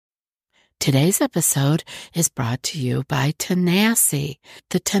Today's episode is brought to you by Tenacity.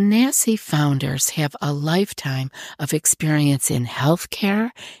 The Tenacity founders have a lifetime of experience in healthcare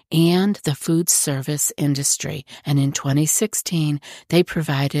and the food service industry. And in 2016, they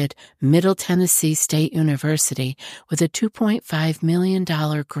provided Middle Tennessee State University with a $2.5 million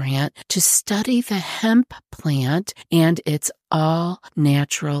grant to study the hemp plant and its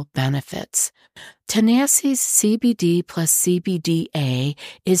all-natural benefits. Tenacity's CBD plus CBDA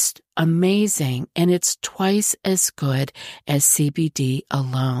is amazing, and it's twice as good as CBD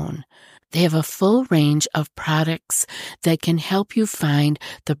alone. They have a full range of products that can help you find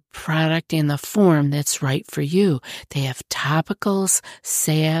the product in the form that's right for you. They have topicals,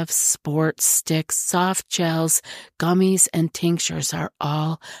 salves, sports sticks, soft gels, gummies, and tinctures are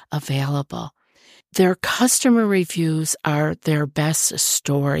all available. Their customer reviews are their best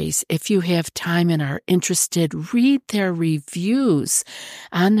stories. If you have time and are interested, read their reviews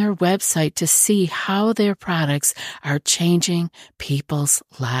on their website to see how their products are changing people's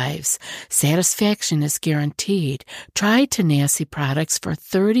lives. Satisfaction is guaranteed. Try Tenacity products for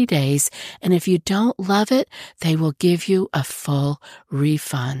 30 days, and if you don't love it, they will give you a full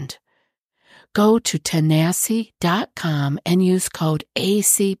refund. Go to tenacity.com and use code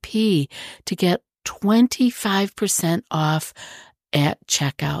ACP to get 25% off at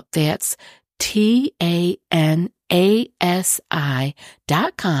checkout. That's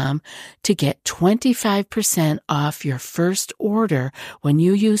TANASI.com to get 25% off your first order when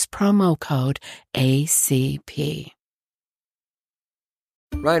you use promo code ACP.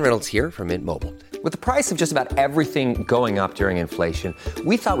 Ryan Reynolds here from Mint Mobile. With the price of just about everything going up during inflation,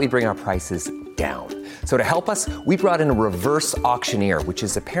 we thought we'd bring our prices down. So to help us, we brought in a reverse auctioneer, which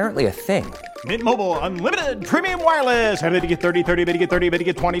is apparently a thing. Mint Mobile Unlimited Premium Wireless. How to get 30, 30, bit to get 30, bit to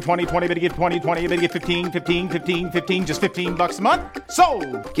get 20, 20, 20, bit to get 20, 20, bit to get 15, 15, 15, 15, just $15 a month?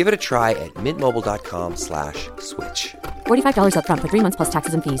 Sold! Give it a try at mintmobile.com/switch. $45 up front for 3 months plus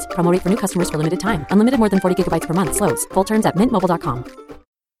taxes and fees. Promo rate for new customers for limited time. Unlimited more than 40 gigabytes per month. Slows full terms at mintmobile.com.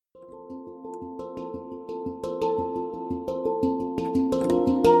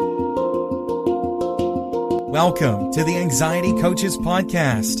 Welcome to the Anxiety Coaches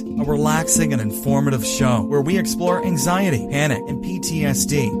Podcast, a relaxing and informative show where we explore anxiety, panic, and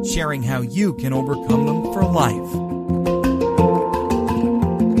PTSD, sharing how you can overcome them for life.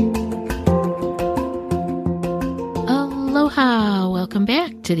 Aloha! Welcome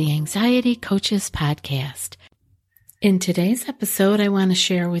back to the Anxiety Coaches Podcast. In today's episode, I want to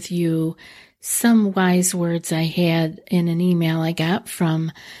share with you some wise words I had in an email I got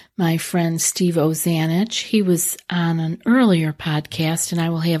from my friend Steve Ozanich. He was on an earlier podcast, and I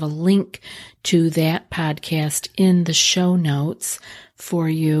will have a link to that podcast in the show notes for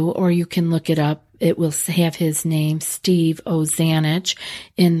you, or you can look it up. It will have his name, Steve Ozanich,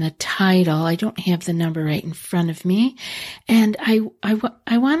 in the title. I don't have the number right in front of me. And I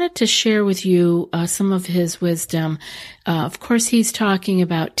wanted to share with you some of his wisdom. Of course, he's talking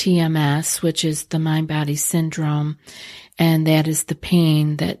about TMS, which is the mind-body syndrome, and that is the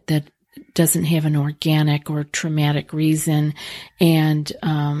pain that doesn't have an organic or traumatic reason. And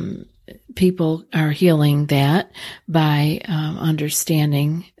people are healing that by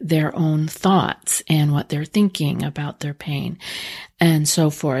understanding their own thoughts and what they're thinking about their pain and so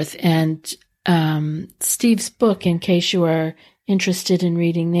forth. And Steve's book, in case you are interested in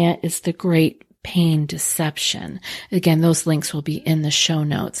reading that, is The Great Pain Deception. Again, those links will be in the show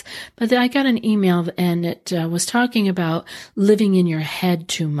notes. But I got an email and it was talking about living in your head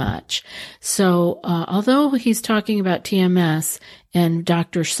too much. So although he's talking about TMS and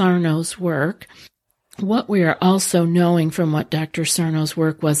Dr. Sarno's work, what we are also knowing from what Dr. Sarno's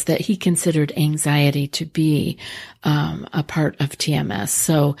work was that he considered anxiety to be a part of TMS.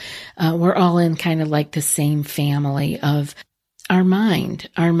 So we're all in kind of like the same family of our mind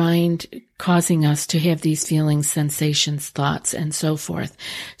causing us to have these feelings, sensations, thoughts, and so forth.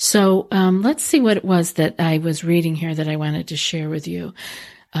 So let's see what it was that I was reading here that I wanted to share with you.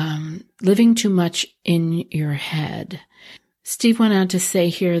 Living too much in your head. Steve went on to say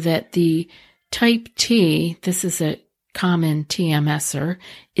here that the type T, this is a common TMSer,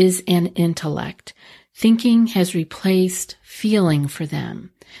 is an intellect. Thinking has replaced feeling for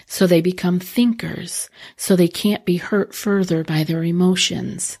them. So they become thinkers, so they can't be hurt further by their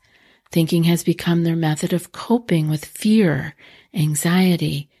emotions. Thinking has become their method of coping with fear,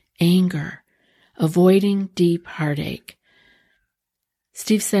 anxiety, anger, avoiding deep heartache.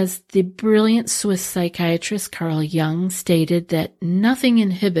 Steve says the brilliant Swiss psychiatrist Carl Jung stated that nothing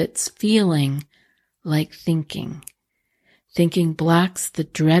inhibits feeling like thinking. Thinking blocks the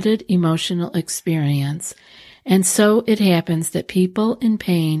dreaded emotional experience And so it happens that people in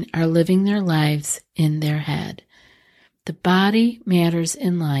pain are living their lives in their head. The body matters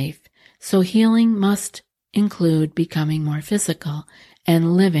in life, so healing must include becoming more physical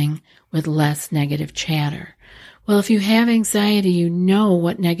and living with less negative chatter. Well, if you have anxiety, you know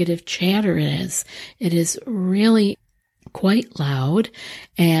what negative chatter is. It is really quite loud,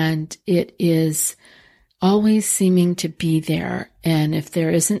 and it is always seeming to be there. And if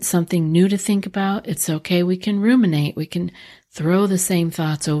there isn't something new to think about, it's okay. We can ruminate. We can throw the same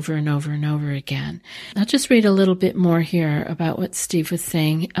thoughts over and over and over again. I'll just read a little bit more here about what Steve was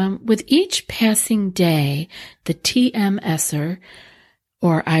saying. With each passing day, the TMSer,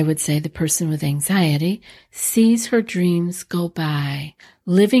 or I would say the person with anxiety, sees her dreams go by,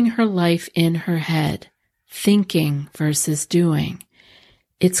 living her life in her head, thinking versus doing.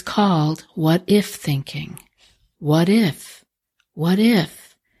 It's called what if thinking. What if? What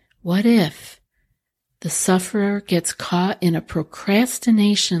if? What if? The sufferer gets caught in a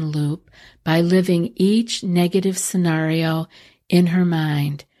procrastination loop by living each negative scenario in her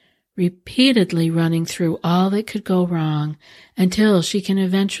mind, repeatedly running through all that could go wrong until she can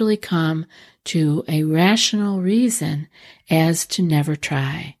eventually come to a rational reason as to never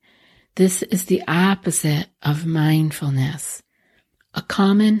try. This is the opposite of mindfulness. A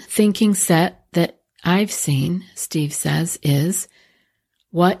common thinking set that I've seen, Steve says, is,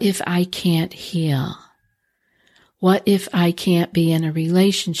 what if I can't heal? What if I can't be in a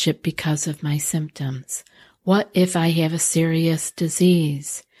relationship because of my symptoms? What if I have a serious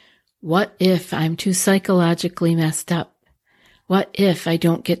disease? What if I'm too psychologically messed up? What if I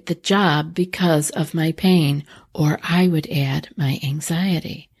don't get the job because of my pain? Or I would add my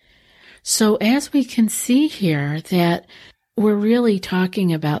anxiety. So as we can see here that we're really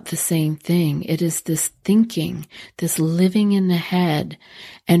talking about the same thing. It is this thinking, this living in the head,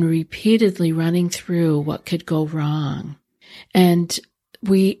 and repeatedly running through what could go wrong. And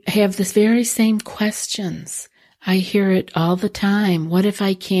we have this very same questions. I hear it all the time. What if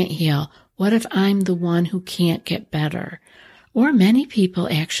I can't heal? What if I'm the one who can't get better? Or many people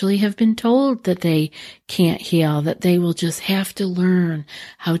actually have been told that they can't heal, that they will just have to learn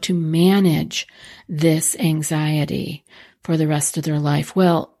how to manage this anxiety for the rest of their life.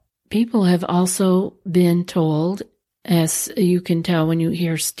 Well, people have also been told, as you can tell when you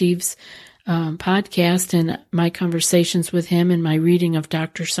hear Steve's podcast and my conversations with him and my reading of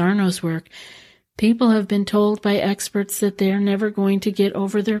Dr. Sarno's work, people have been told by experts that they're never going to get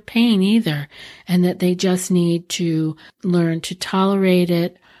over their pain either, and that they just need to learn to tolerate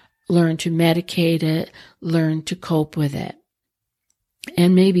it, learn to medicate it, learn to cope with it,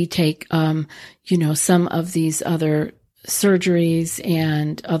 and maybe take, some of these other surgeries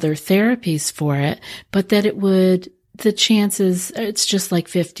and other therapies for it, but that the chances, it's just like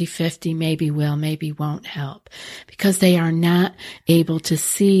 50-50, maybe will, maybe won't help, because they are not able to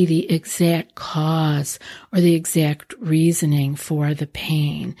see the exact cause or the exact reasoning for the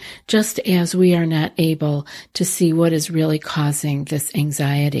pain, just as we are not able to see what is really causing this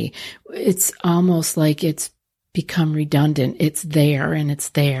anxiety. It's almost like it's become redundant. It's there and it's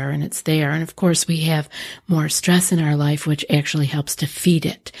there and it's there. And of course we have more stress in our life, which actually helps to feed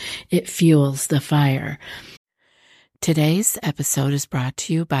it. It fuels the fire. Today's episode is brought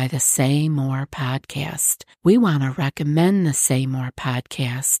to you by the Say More podcast. We want to recommend the Say More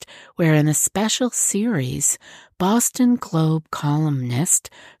podcast, where in a special series, Boston Globe columnist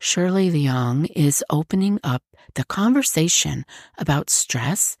Shirley Leung is opening up the conversation about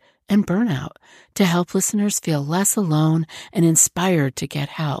stress and burnout to help listeners feel less alone and inspired to get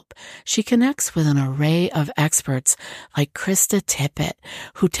help. She connects with an array of experts like Krista Tippett,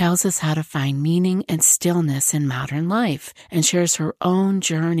 who tells us how to find meaning and stillness in modern life and shares her own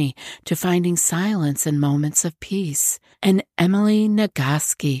journey to finding silence and moments of peace. And Emily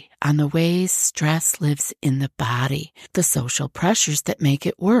Nagoski on the ways stress lives in the body, the social pressures that make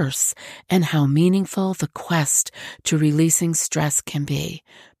it worse, and how meaningful the quest to releasing stress can be.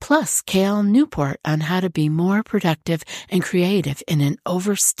 Plus, Kale Newport on how to be more productive and creative in an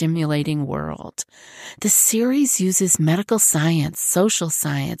overstimulating world. The series uses medical science, social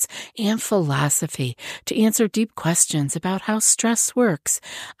science, and philosophy to answer deep questions about how stress works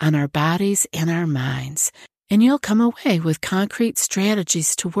on our bodies and our minds. And you'll come away with concrete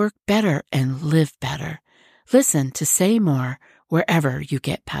strategies to work better and live better. Listen to Say More wherever you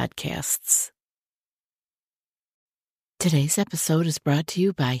get podcasts. Today's episode is brought to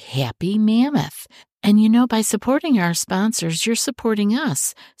you by Happy Mammoth. And by supporting our sponsors, you're supporting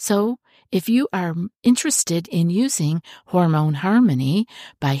us. So if you are interested in using Hormone Harmony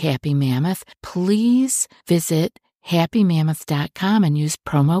by Happy Mammoth, please visit happymammoth.com and use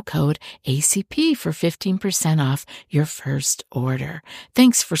promo code ACP for 15% off your first order.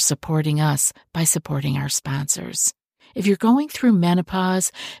 Thanks for supporting us by supporting our sponsors. If you're going through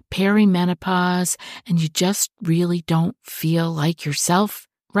menopause, perimenopause, and you just really don't feel like yourself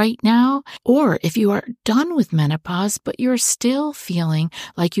right now, or if you are done with menopause, but you're still feeling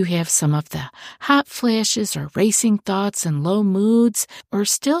like you have some of the hot flashes or racing thoughts and low moods, or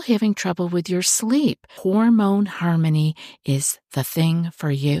still having trouble with your sleep, Hormone Harmony is the thing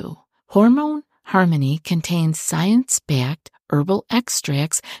for you. Hormone Harmony contains science-backed herbal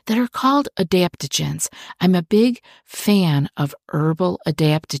extracts that are called adaptogens. I'm a big fan of herbal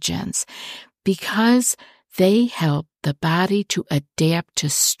adaptogens because they help the body to adapt to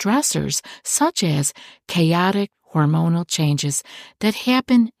stressors such as chaotic hormonal changes that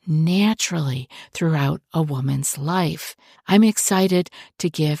happen naturally throughout a woman's life. I'm excited to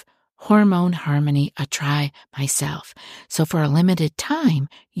give Hormone Harmony a try myself. So for a limited time,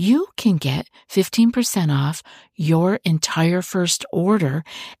 you can get 15% off your entire first order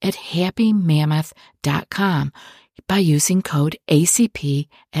at happymammoth.com by using code ACP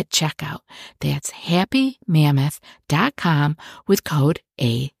at checkout. That's happymammoth.com with code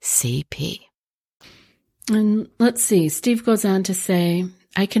ACP. And let's see, Steve goes on to say,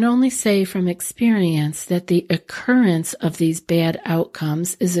 I can only say from experience that the occurrence of these bad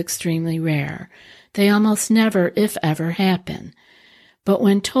outcomes is extremely rare. They almost never, if ever, happen. But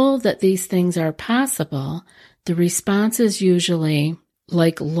when told that these things are possible, the response is usually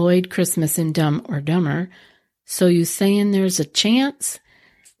like Lloyd Christmas in Dumb or Dumber. So you saying there's a chance?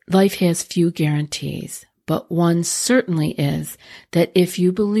 Life has few guarantees, but one certainly is that if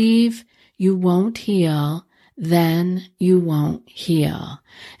you believe you won't heal, then you won't heal.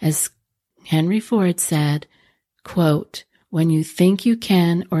 As Henry Ford said, quote, when you think you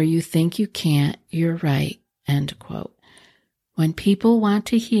can or you think you can't, you're right, end quote. When people want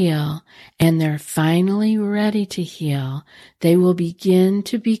to heal and they're finally ready to heal, they will begin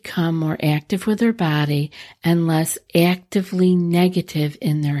to become more active with their body and less actively negative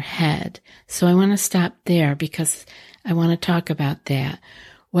in their head. So I want to stop there because I want to talk about that.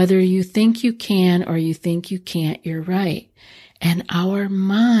 Whether you think you can or you think you can't, you're right. And our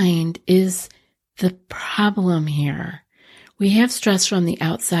mind is the problem here. We have stress from the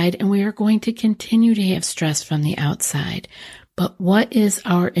outside and we are going to continue to have stress from the outside. But what is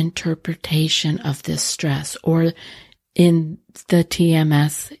our interpretation of this stress, or in the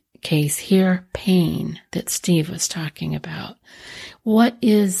TMS case here, pain that Steve was talking about? What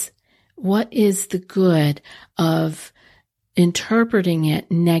is the good of interpreting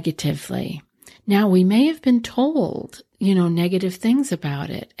it negatively? Now, we may have been told, negative things about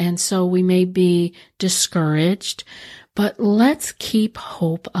it, and so we may be discouraged, but let's keep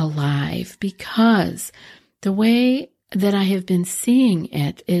hope alive, because the way that I have been seeing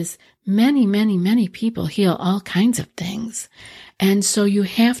it is many, many, many people heal all kinds of things. And so you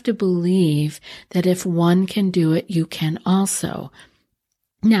have to believe that if one can do it, you can also.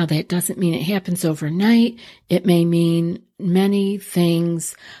 Now, that doesn't mean it happens overnight. It may mean many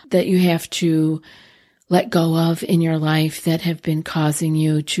things that you have to let go of in your life that have been causing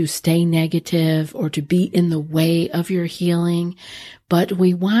you to stay negative or to be in the way of your healing. But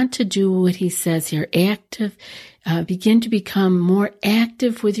we want to do what he says here, begin to become more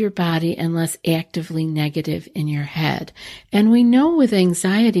active with your body and less actively negative in your head. And we know with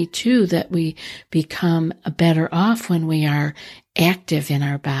anxiety too that we become better off when we are active in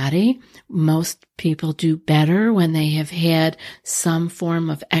our body. Most people do better when they have had some form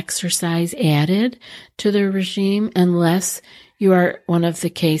of exercise added to their regime, unless you are one of the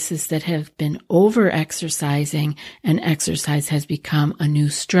cases that have been over-exercising and exercise has become a new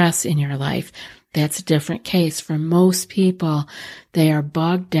stress in your life. That's a different case. For most people, they are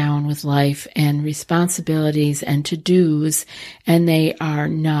bogged down with life and responsibilities and to-dos, and they are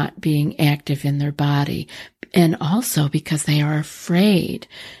not being active in their body. And also because they are afraid.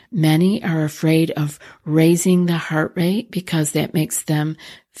 Many are afraid of raising the heart rate because that makes them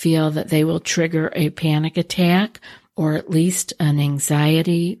feel that they will trigger a panic attack or at least an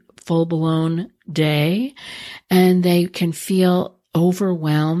anxiety full-blown day, and they can feel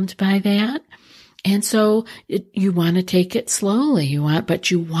overwhelmed by that. And so you want to take it slowly, but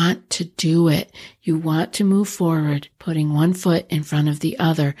you want to do it. You want to move forward, putting one foot in front of the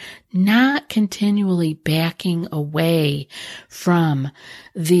other, not continually backing away from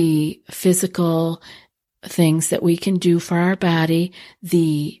the physical things that we can do for our body,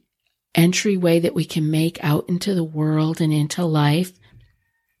 the entryway that we can make out into the world and into life.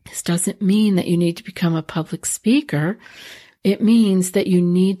 This doesn't mean that you need to become a public speaker. It means that you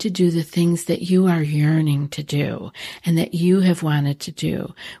need to do the things that you are yearning to do and that you have wanted to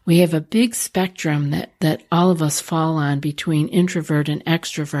do. We have a big spectrum that all of us fall on between introvert and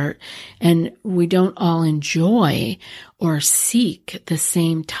extrovert, and we don't all enjoy or seek the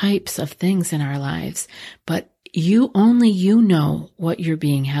same types of things in our lives, but only you know what you're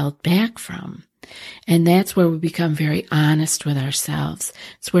being held back from. And that's where we become very honest with ourselves.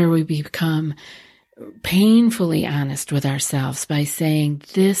 It's where we become painfully honest with ourselves by saying,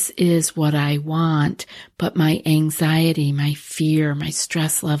 this is what I want, but my anxiety, my fear, my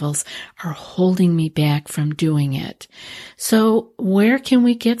stress levels are holding me back from doing it. So where can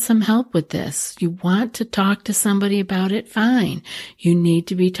we get some help with this? You want to talk to somebody about it? Fine. You need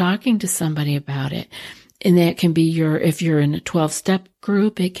to be talking to somebody about it. And that can be if you're in a 12-step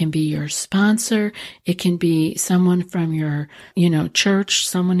group, it can be your sponsor. It can be someone from your, church,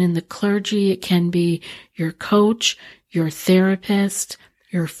 someone in the clergy. It can be your coach, your therapist,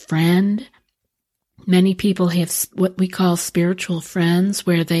 your friend. Many people have what we call spiritual friends,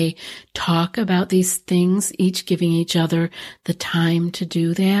 where they talk about these things, each giving each other the time to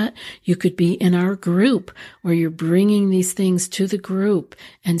do that. You could be in our group where you're bringing these things to the group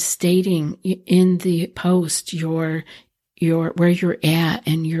and stating in the post where you're at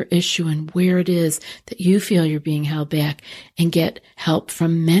and your issue and where it is that you feel you're being held back, and get help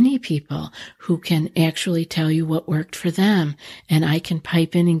from many people who can actually tell you what worked for them. And I can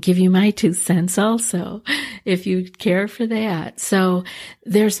pipe in and give you my 2 cents also, if you care for that. So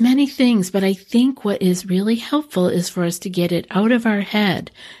there's many things, but I think what is really helpful is for us to get it out of our head.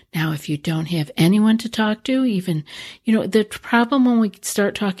 Now, if you don't have anyone to talk to, even, the problem when we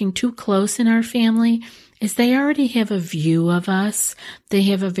start talking too close in our family is they already have a view of us. They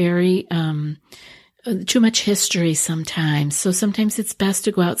have a very, too much history sometimes. So sometimes it's best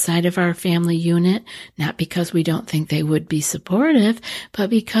to go outside of our family unit, not because we don't think they would be supportive,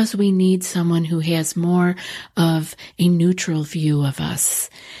 but because we need someone who has more of a neutral view of us.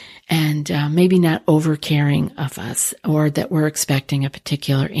 And maybe not over-caring of us, or that we're expecting a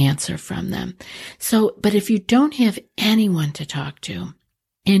particular answer from them. So, but if you don't have anyone to talk to,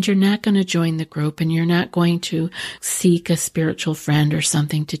 and you're not going to join the group, and you're not going to seek a spiritual friend or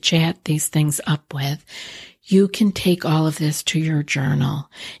something to chat these things up with, you can take all of this to your journal.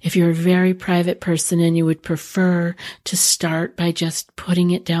 If you're a very private person and you would prefer to start by just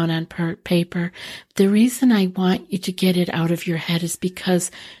putting it down on paper, the reason I want you to get it out of your head is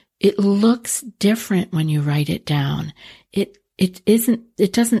because it looks different when you write it down. It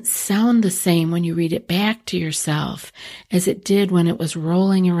doesn't sound the same when you read it back to yourself as it did when it was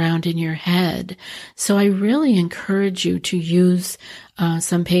rolling around in your head. So I really encourage you to use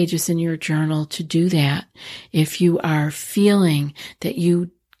some pages in your journal to do that. If you are feeling that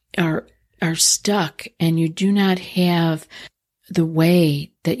you are stuck and you do not have the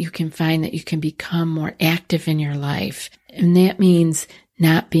way that you can find that you can become more active in your life, and that means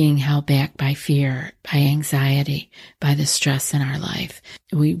not being held back by fear, by anxiety, by the stress in our life.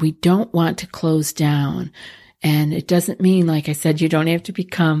 We don't want to close down. And it doesn't mean, like I said, you don't have to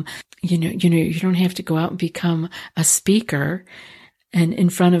become, you don't have to go out and become a speaker and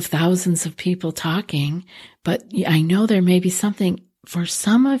in front of thousands of people talking. But I know there may be something for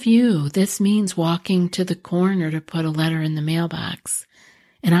some of you. This means walking to the corner to put a letter in the mailbox.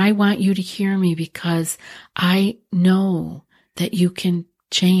 And I want you to hear me because I know that you can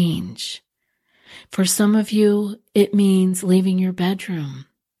change. For some of you, it means leaving your bedroom.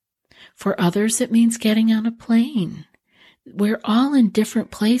 For others, it means getting on a plane. We're all in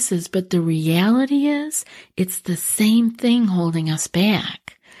different places, but the reality is it's the same thing holding us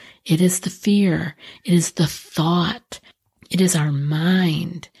back. It is the fear. It is the thought. It is our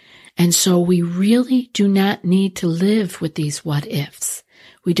mind. And so we really do not need to live with these what ifs.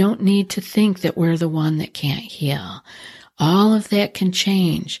 We don't need to think that we're the one that can't heal. All of that can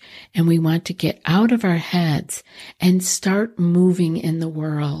change, and we want to get out of our heads and start moving in the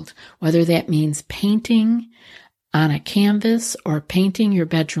world, whether that means painting on a canvas or painting your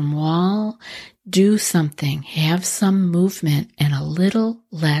bedroom wall. Do something, have some movement, and a little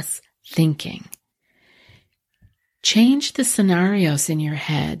less thinking. Change the scenarios in your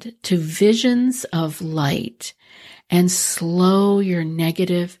head to visions of light and slow your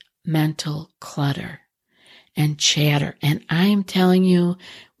negative mental clutter and chatter. And I'm telling you,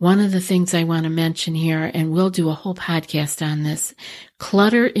 one of the things I want to mention here, and we'll do a whole podcast on this,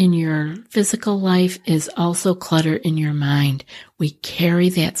 clutter in your physical life is also clutter in your mind. We carry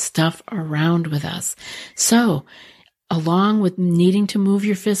that stuff around with us. So, along with needing to move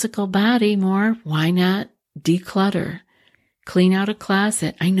your physical body more, why not declutter? clean out a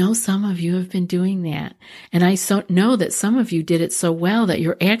closet. I know some of you have been doing that. And I know that some of you did it so well that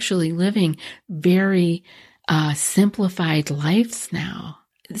you're actually living very simplified lives now.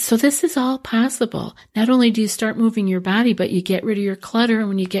 So this is all possible. Not only do you start moving your body, but you get rid of your clutter. And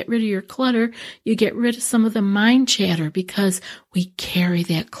when you get rid of your clutter, you get rid of some of the mind chatter because we carry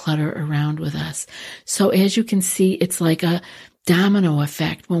that clutter around with us. So as you can see, it's like a domino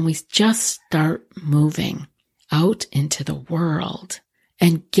effect when we just start moving out into the world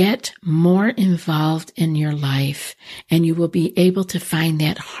and get more involved in your life, and you will be able to find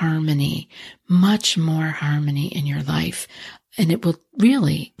that harmony, much more harmony in your life. And it will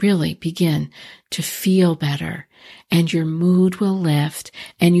really, really begin to feel better, and your mood will lift,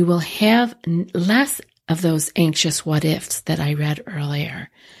 and you will have less of those anxious what ifs that I read earlier,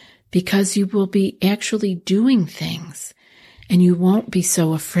 because you will be actually doing things, and you won't be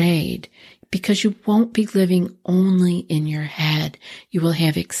so afraid, because you won't be living only in your head. You will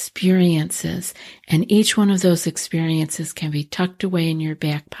have experiences, and each one of those experiences can be tucked away in your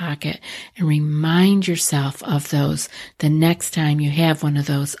back pocket, and remind yourself of those the next time you have one of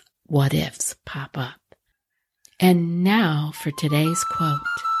those what ifs pop up. And now for today's quote.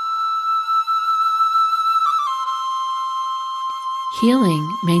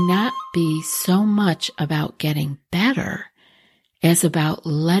 Healing may not be so much about getting better as about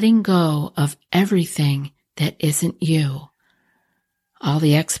letting go of everything that isn't you. All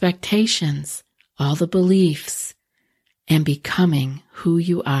the expectations, all the beliefs, and becoming who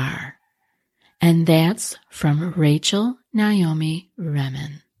you are. And that's from Rachel Naomi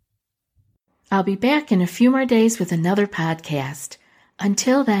Remen. I'll be back in a few more days with another podcast.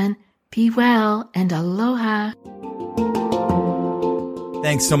 Until then, be well and aloha.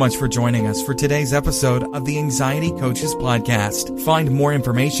 Thanks so much for joining us for today's episode of the Anxiety Coaches Podcast. Find more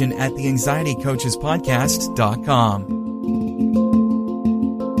information at theanxietycoachespodcast.com.